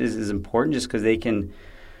the pitches, is important just because they can,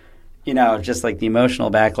 just like the emotional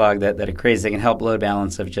backlog that it creates, they can help load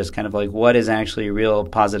balance of just kind of like what is actually a real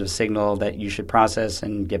positive signal that you should process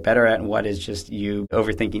and get better at and what is just you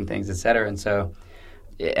overthinking things, et cetera. And so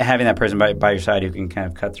having that person by your side who can kind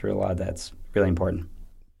of cut through a lot of that's really important.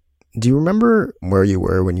 Do you remember where you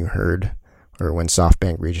were when you heard or when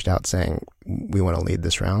SoftBank reached out saying, we want to lead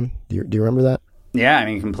this round? Do you remember that? Yeah,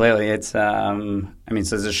 completely. It's, so it's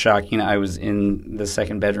just shocking. I was in the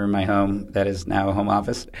second bedroom of my home that is now a home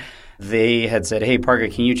office. They had said, hey, Parker,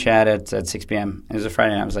 can you chat at 6 p.m.? It was a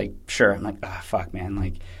Friday night. I was like, sure. I'm like, oh, fuck, man.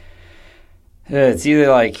 Like, it's either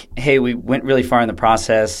like, hey, we went really far in the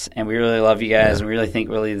process and we really love you guys and we really think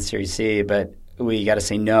we'll lead the Series C, but we got to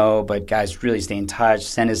say no, but guys, really stay in touch,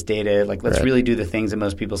 send us data. Like, let's really do the things that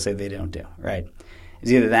most people say they don't do, right?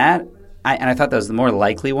 It's either that, and I thought that was the more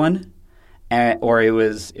likely one, or it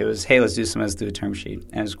was, hey, let's do a term sheet.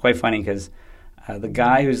 And it was quite funny because the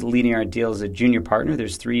guy who's leading our deal is a junior partner.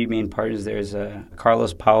 There's three main partners. There's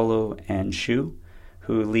Carlos, Paulo, and Shu,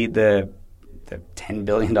 who lead the $10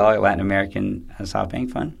 billion Latin American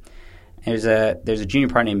SoftBank fund. And there's a junior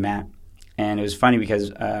partner named Matt. And it was funny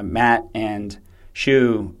because Matt and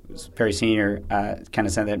Shu, was very senior, kind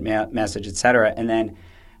of sent that message, et cetera. And then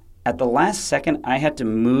at the last second, I had to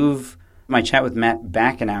move my chat with Matt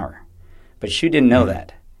back an hour. But Shu didn't know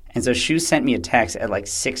that. And so Shu sent me a text at like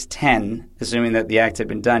 6:10, assuming that the act had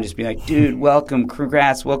been done, just be like, dude, welcome,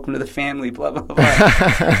 congrats, welcome to the family, blah, blah, blah.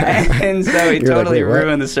 And so he totally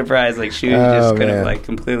ruined the surprise. Like Shu just kind of like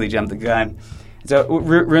completely jumped the gun. So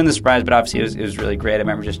ruined the surprise, but obviously it was really great. I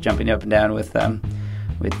remember just jumping up and down with the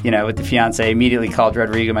fiance. Immediately called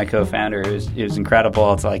Rodrigo, my co-founder. It was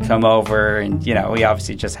incredible to like come over, and we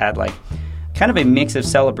obviously just had like kind of a mix of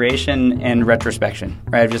celebration and retrospection,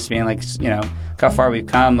 right? Of just being like, look how far we've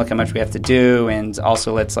come, look how much we have to do, and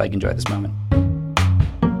also let's like enjoy this moment.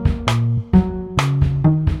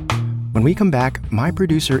 When we come back, my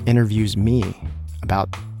producer interviews me about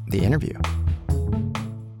the interview.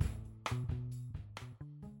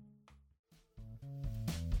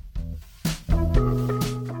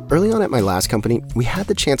 Early on at my last company, we had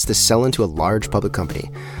the chance to sell into a large public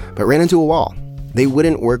company, but ran into a wall. They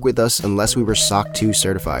wouldn't work with us unless we were SOC 2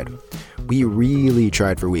 certified. We really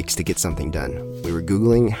tried for weeks to get something done. We were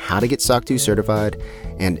Googling how to get SOC 2 certified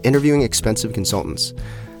and interviewing expensive consultants.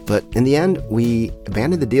 But in the end, we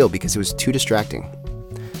abandoned the deal because it was too distracting.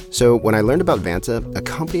 So when I learned about Vanta, a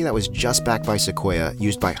company that was just backed by Sequoia,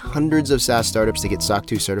 used by hundreds of SaaS startups to get SOC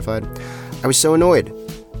 2 certified, I was so annoyed.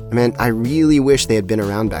 I really wish they had been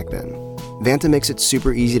around back then. Vanta makes it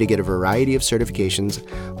super easy to get a variety of certifications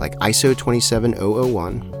like ISO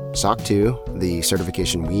 27001, SOC 2, the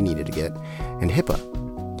certification we needed to get, and HIPAA.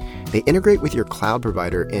 They integrate with your cloud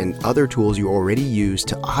provider and other tools you already use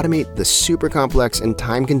to automate the super complex and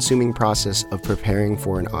time-consuming process of preparing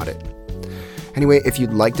for an audit. Anyway, if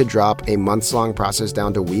you'd like to drop a months-long process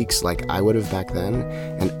down to weeks like I would have back then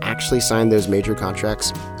and actually sign those major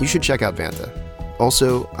contracts, you should check out Vanta.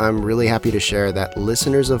 Also, I'm really happy to share that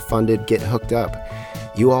listeners of Funded get hooked up.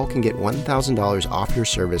 You all can get $1,000 off your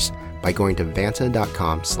service by going to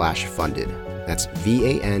vanta.com/funded. That's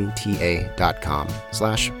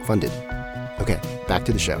VANTA.com/funded. Okay, back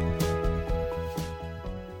to the show.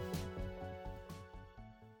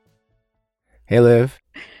 Hey, Liv.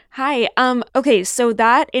 Hi. Okay, so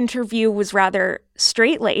that interview was rather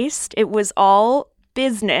straight-laced. It was all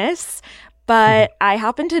business. But I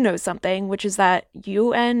happen to know something, which is that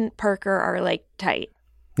you and Parker are like tight.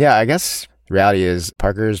 Yeah, I guess the reality is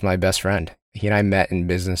Parker's my best friend. He and I met in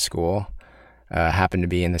business school, happened to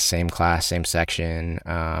be in the same class, same section,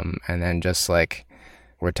 and then just like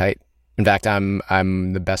we're tight. In fact, I'm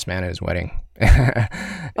the best man at his wedding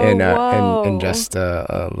in just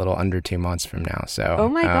a little under 2 months from now. So oh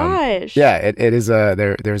my gosh, yeah, it is.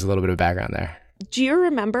 There's a little bit of background there. Do you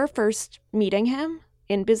remember first meeting him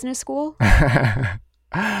in business school?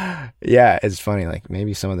 Yeah, it's funny. Like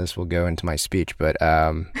maybe some of this will go into my speech, but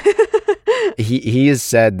he has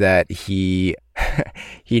said that he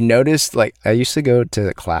noticed. Like I used to go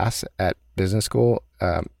to class at business school.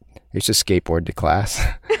 I used to skateboard to class.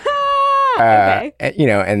 Okay.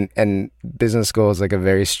 And business school is like a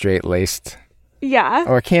very straight-laced. Yeah.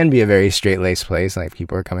 Or can be a very straight-laced place. Like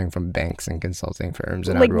people are coming from banks and consulting firms,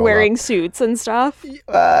 and like wearing suits and stuff.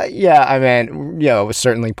 Yeah,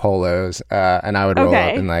 certainly polos. And I would roll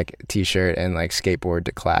up in like t-shirt and like skateboard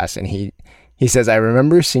to class. And he says, I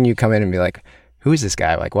remember seeing you come in and be like, who is this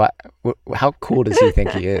guy? Like, what how cool does he think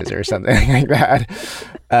he is, or something like that?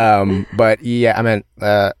 But yeah,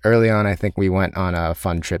 early on, I think we went on a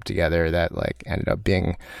fun trip together that like ended up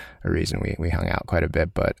being a reason we hung out quite a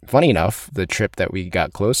bit. But funny enough, the trip that we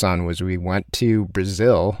got close on was we went to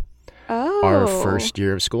Brazil our first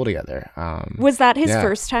year of school together. Was that his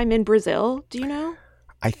first time in Brazil? Do you know?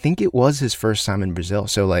 I think it was his first time in Brazil.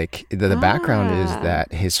 So like the background is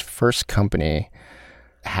that his first company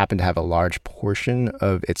happened to have a large portion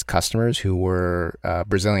of its customers who were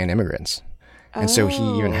Brazilian immigrants. And so he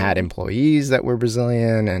even had employees that were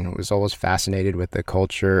Brazilian and was always fascinated with the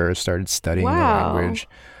culture, started studying the language.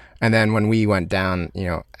 And then when we went down,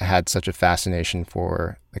 had such a fascination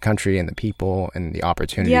for the country and the people and the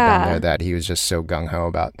opportunity down there that he was just so gung-ho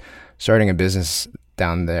about starting a business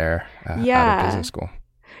down there out of business school.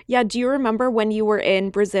 Yeah. Do you remember when you were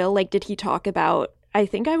in Brazil, like, did he talk about, I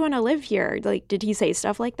think I want to live here? Like, did he say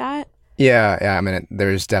stuff like that? Yeah. I mean,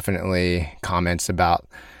 there's definitely comments about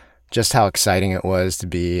just how exciting it was to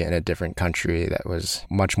be in a different country that was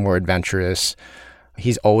much more adventurous.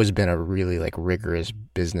 He's always been a really like rigorous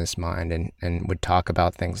business mind and would talk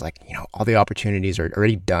about things like, all the opportunities are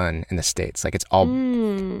already done in the States. Like it's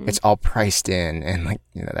all priced in, and like,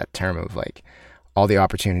 that term of like all the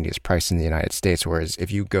opportunity is priced in the United States. Whereas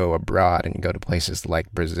if you go abroad and you go to places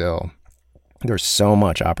like Brazil, there's so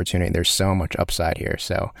much opportunity. There's so much upside here.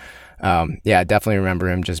 So I definitely remember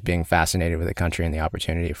him just being fascinated with the country and the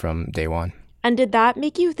opportunity from day one. And did that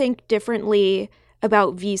make you think differently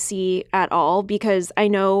about VC at all? Because I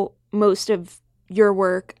know most of your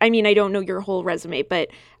work, I mean, I don't know your whole resume, but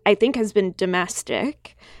I think has been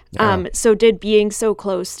domestic. Yeah. So did being so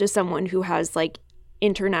close to someone who has like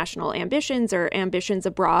international ambitions or ambitions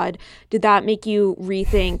abroad, did that make you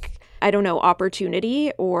rethink, I don't know,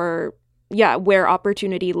 opportunity or where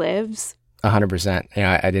opportunity lives? 100%.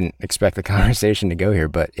 I didn't expect the conversation to go here,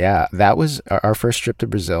 but yeah, that was our first trip to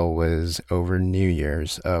Brazil was over New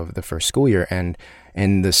Year's of the first school year. And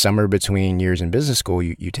in the summer between years in business school,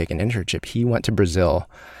 you take an internship. He went to Brazil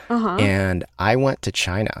and I went to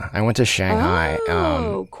China. I went to Shanghai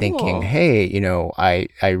cool. thinking, hey,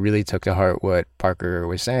 I really took to heart what Parker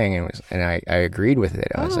was saying and I agreed with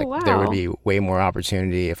it. I was like, there would be way more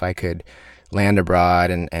opportunity if I could land abroad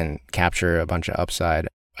and capture a bunch of upside.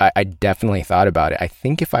 I definitely thought about it. I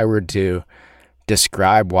think if I were to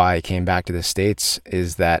describe why I came back to the States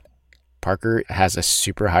is that Parker has a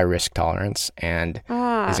super high risk tolerance and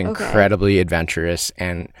is incredibly adventurous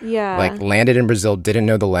and like landed in Brazil, didn't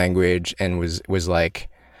know the language and was like,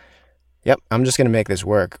 yep, I'm just going to make this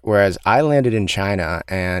work. Whereas I landed in China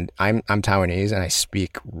and I'm Taiwanese and I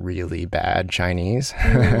speak really bad Chinese.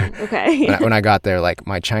 Okay. when I got there, like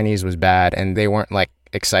my Chinese was bad and they weren't like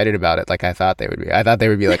excited about it like I thought they would be. I thought they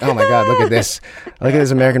would be like, oh my God, look at this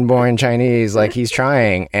American born Chinese, like he's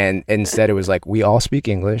trying. And instead it was like, we all speak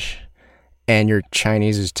English and your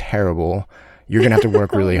Chinese is terrible. You're gonna have to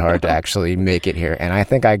work really hard to actually make it here. And I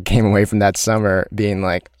think I came away from that summer being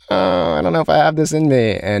like, oh, I don't know if I have this in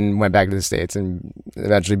me, and went back to the States and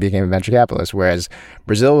eventually became a venture capitalist. Whereas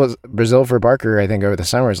Brazil for Parker, I think over the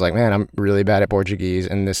summer is like, man, I'm really bad at Portuguese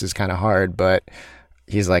and this is kind of hard, but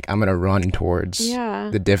he's like, I'm going to run towards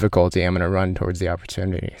the difficulty. I'm going to run towards the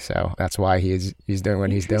opportunity. So that's why he's doing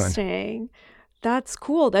what he's doing. Interesting. That's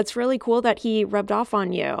cool. That's really cool that he rubbed off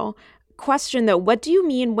on you. Question though, what do you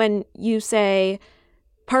mean when you say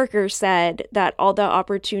Parker said that all the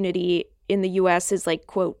opportunity in the US is like,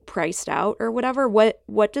 quote, priced out or whatever?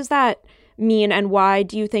 What does that mean? And why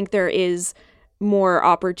do you think there is more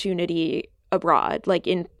opportunity abroad, like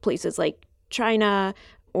in places like China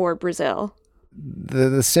or Brazil?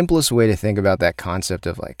 The simplest way to think about that concept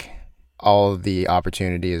of like all of the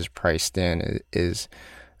opportunity is priced in is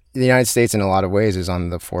the United States in a lot of ways is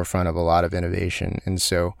on the forefront of a lot of innovation. And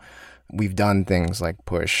so we've done things like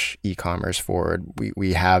push e-commerce forward.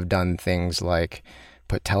 We have done things like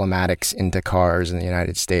put telematics into cars in the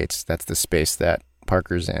United States. That's the space that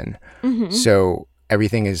Parker's in. Mm-hmm. So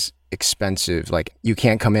everything is expensive. Like you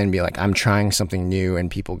can't come in and be like, I'm trying something new and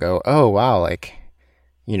people go, oh, wow, like,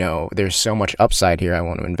 there's so much upside here. I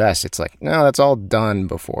want to invest. It's like, no, that's all done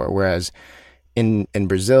before. Whereas in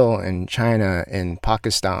Brazil and China and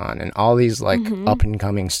Pakistan and all these like up and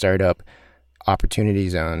coming startup opportunity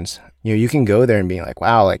zones, you can go there and be like,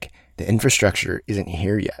 wow, like the infrastructure isn't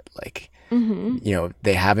here yet. Like,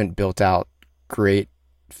 they haven't built out great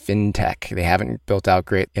fintech. They haven't built out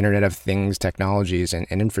great Internet of Things technologies and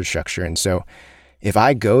infrastructure. And so if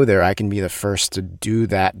I go there, I can be the first to do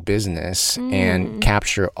that business and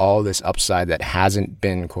capture all this upside that hasn't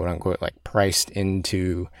been, quote unquote, like priced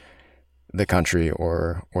into the country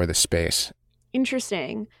or the space.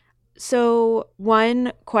 Interesting. So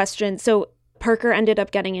one question. So Parker ended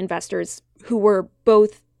up getting investors who were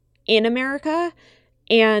both in America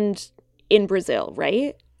and in Brazil,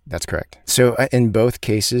 right? That's correct. So in both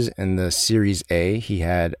cases, in the Series A, he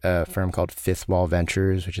had a firm called Fifth Wall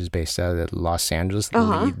Ventures, which is based out of Los Angeles,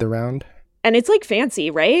 lead the round. And it's like fancy,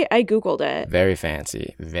 right? I Googled it. Very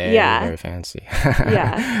fancy. Very fancy.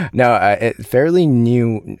 Yeah. No, fairly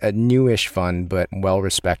new, a newish fund, but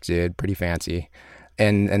well-respected, pretty fancy.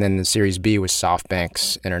 And then the Series B was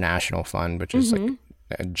SoftBank's International Fund, which is like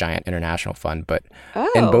a giant international fund. But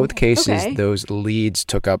in both cases, those leads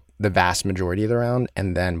took up the vast majority of the round,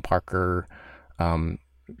 and then Parker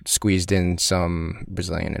squeezed in some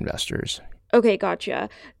Brazilian investors. Okay, gotcha.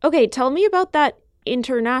 Okay, tell me about that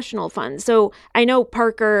international fund. So I know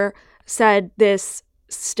Parker said this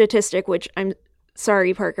statistic, which I'm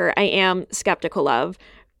sorry, Parker, I am skeptical of.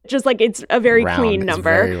 Just like it's a very round. clean It's number.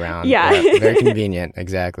 very round. Yeah. Very convenient.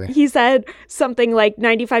 Exactly. He said something like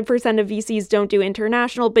 95% of VCs don't do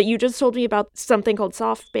international, but you just told me about something called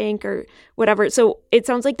SoftBank or whatever. So it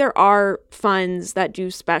sounds like there are funds that do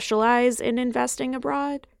specialize in investing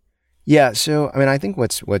abroad. Yeah. So, I mean, I think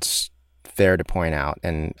what's fair to point out,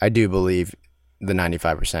 and I do believe the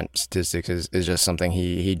 95% statistics is just something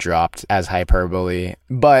he dropped as hyperbole,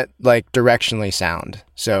 but like directionally sound.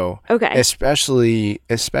 So Okay.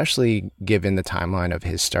 especially given the timeline of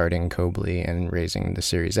his starting Cobley and raising the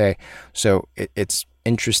Series A. So it's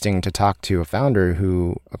interesting to talk to a founder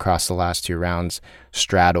who across the last two rounds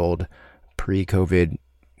straddled pre-COVID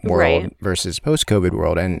world Right. versus post-COVID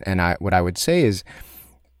world. And what I would say is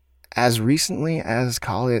as recently as,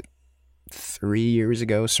 call it 3 years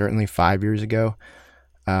ago, certainly 5 years ago,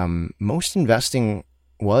 most investing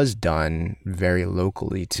was done very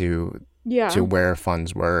locally to where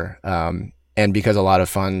funds were. And because a lot of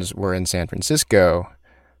funds were in San Francisco,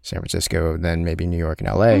 then maybe New York and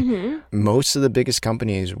LA, Mm-hmm. most of the biggest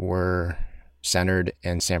companies were centered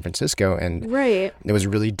in San Francisco. And Right. it was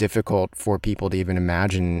really difficult for people to even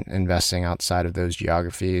imagine investing outside of those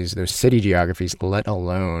geographies, those city geographies, let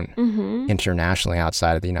alone Mm-hmm. internationally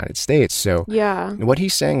outside of the United States. So Yeah. what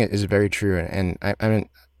he's saying is very true. And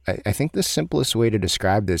I think the simplest way to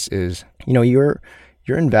describe this is, you're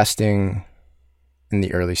investing in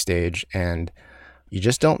the early stage and you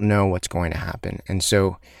just don't know what's going to happen. And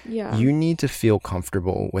so Yeah. you need to feel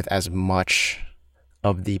comfortable with as much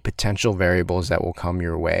of the potential variables that will come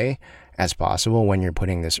your way as possible when you're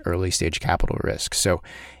putting this early stage capital risk. So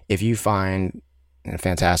if you find a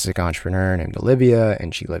fantastic entrepreneur named Olivia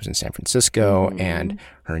and she lives in San Francisco and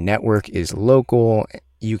her network is local,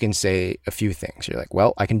 you can say a few things. You're like,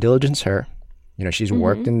 well, I can diligence her. She's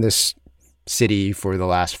worked in this city for the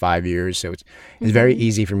last 5 years. So it's very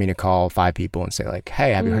easy for me to call 5 people and say like,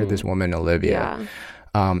 hey, have you heard of this woman, Olivia?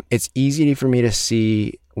 Yeah. It's easy for me to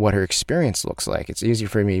see what her experience looks like. It's easy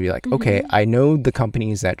for me to be like, okay, I know the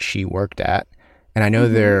companies that she worked at and I know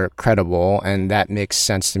they're credible and that makes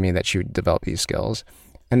sense to me that she would develop these skills.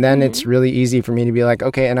 And then it's really easy for me to be like,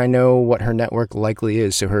 okay, and I know what her network likely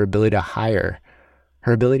is. So her ability to hire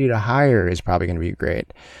is probably going to be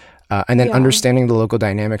great. And then understanding the local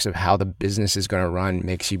dynamics of how the business is going to run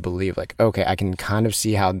makes you believe like, okay, I can kind of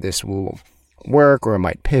see how this will work or it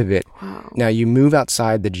might pivot. Wow. Now you move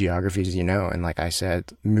outside the geographies and like I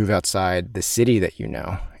said, move outside the city that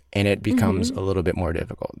and it becomes a little bit more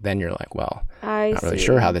difficult. Then you're like, well, not really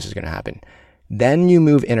sure how this is going to happen. Then you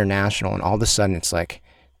move international and all of a sudden it's like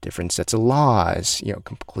different sets of laws,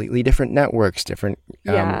 completely different networks, different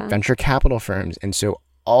venture capital firms. And so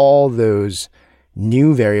all those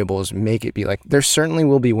new variables make it be like, there certainly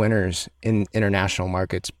will be winners in international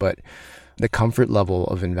markets, but the comfort level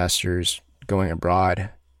of investors going abroad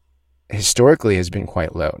historically has been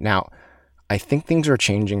quite low. Now, I think things are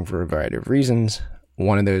changing for a variety of reasons.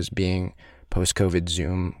 One of those being post-COVID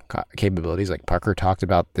Zoom capabilities. Like Parker talked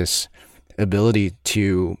about this ability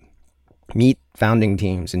to meet founding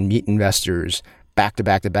teams and meet investors back to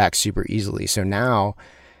back to back super easily. So now,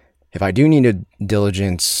 if I do need to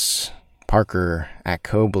diligence Parker at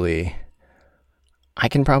Cobley, I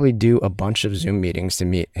can probably do a bunch of Zoom meetings to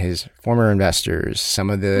meet his former investors, some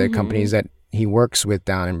of the companies that he works with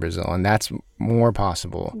down in Brazil, and that's more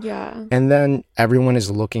possible. Yeah. And then everyone is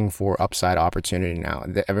looking for upside opportunity now.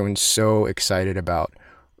 Everyone's so excited about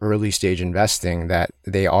early stage investing that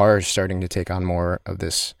they are starting to take on more of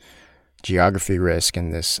this geography risk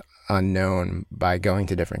and this unknown by going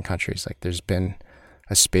to different countries. Like there's been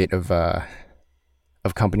a spate of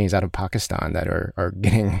companies out of Pakistan that are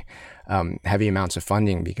getting heavy amounts of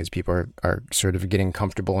funding because people are sort of getting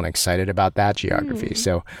comfortable and excited about that geography.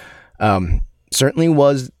 So certainly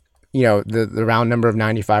was, the round number of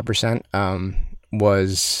 95%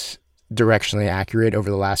 was directionally accurate over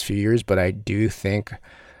the last few years. But I do think,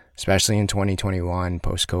 especially in 2021,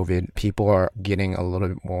 post-COVID, people are getting a little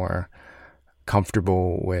bit more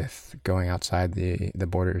comfortable with going outside the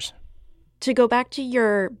borders. To go back to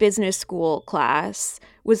your business school class,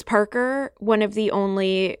 was Parker one of the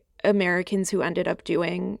only Americans who ended up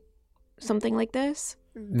doing something like this?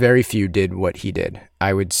 Very few did what he did.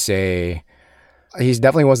 I would say he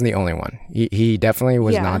definitely wasn't the only one. He definitely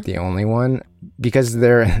was not the only one because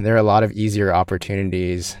there are a lot of easier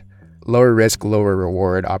opportunities, lower risk, lower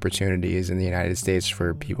reward opportunities in the United States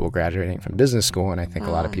for people graduating from business school. And I think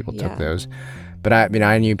a lot of people took those. But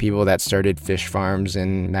I knew people that started fish farms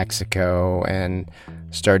in Mexico and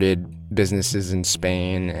started businesses in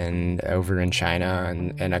Spain and over in China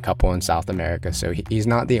and a couple in South America. So he's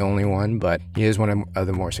not the only one, but he is one of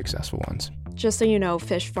the more successful ones. Just so you know,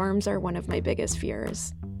 fish farms are one of my biggest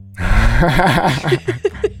fears.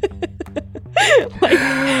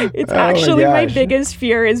 It's actually my biggest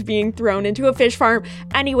fear is being thrown into a fish farm.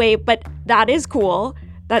 Anyway, but that is cool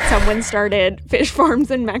that someone started fish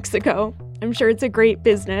farms in Mexico. I'm sure it's a great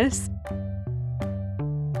business.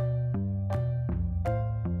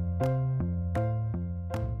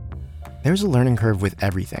 There's a learning curve with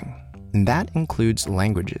everything, and that includes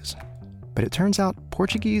languages. But it turns out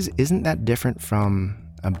Portuguese isn't that different from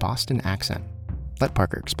a Boston accent. Let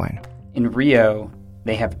Parker explain. In Rio,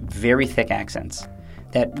 they have very thick accents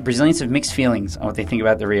that Brazilians have mixed feelings on what they think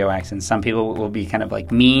about the Rio accent. Some people will be kind of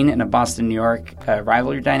like mean in a Boston-New York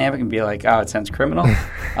rivalry dynamic and be like, oh, it sounds criminal.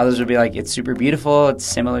 Others will be like, it's super beautiful. It's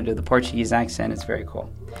similar to the Portuguese accent. It's very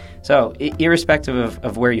cool. So irrespective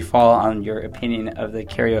of where you fall on your opinion of the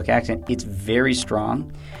Carioca accent, it's very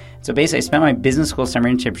strong. So basically, I spent my business school summer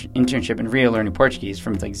internship in Rio learning Portuguese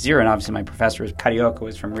from like zero, and obviously my professor was Carioca,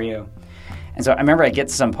 was from Rio. And so I remember I get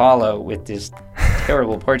to São Paulo with this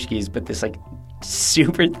terrible Portuguese, but this like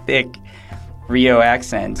super thick Rio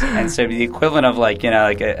accent. And so the equivalent of like,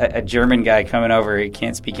 like a German guy coming over who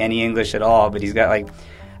can't speak any English at all, but he's got like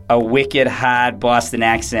a wicked hard Boston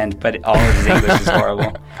accent, but all of his English is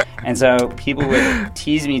horrible. And so people would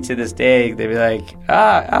tease me to this day. They'd be like,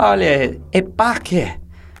 olha, é Paque,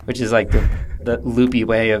 which is like the loopy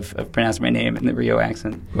way of pronouncing my name in the Rio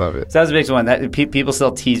accent. Love it. So that was the biggest one. That people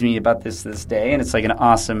still tease me about this to this day, and it's like an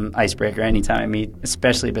awesome icebreaker anytime I meet,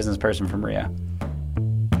 especially a business person from Rio.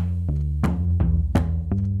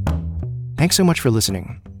 Thanks so much for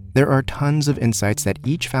listening. There are tons of insights that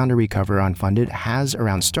each founder we cover on Funded has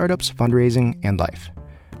around startups, fundraising, and life.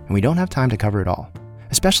 And we don't have time to cover it all.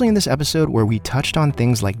 Especially in this episode where we touched on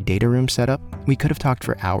things like data room setup, we could have talked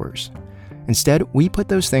for hours. Instead, we put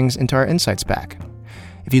those things into our insights pack.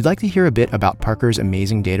 If you'd like to hear a bit about Parker's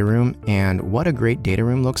amazing data room and what a great data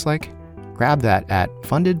room looks like, grab that at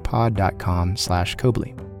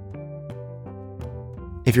fundedpod.com/Cobley.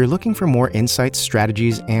 If you're looking for more insights,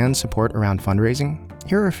 strategies, and support around fundraising,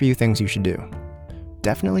 here are a few things you should do.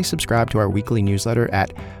 Definitely subscribe to our weekly newsletter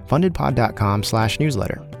at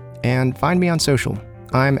fundedpod.com/newsletter. And find me on social.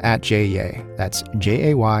 I'm at Jayeh, that's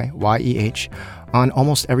Jayeh, on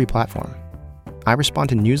almost every platform. I respond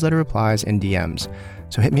to newsletter replies and DMs,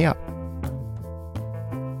 so hit me up.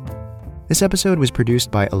 This episode was produced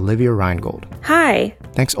by Olivia Reingold. Hi.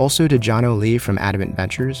 Thanks also to John O'Lee from Adamant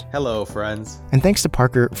Ventures. Hello, friends. And thanks to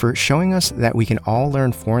Parker for showing us that we can all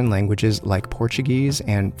learn foreign languages like Portuguese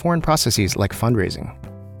and foreign processes like fundraising.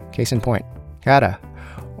 Case in point, cara,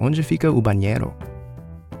 onde fica o banheiro?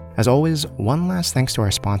 As always, one last thanks to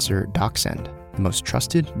our sponsor, DocSend, the most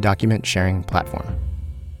trusted document sharing platform.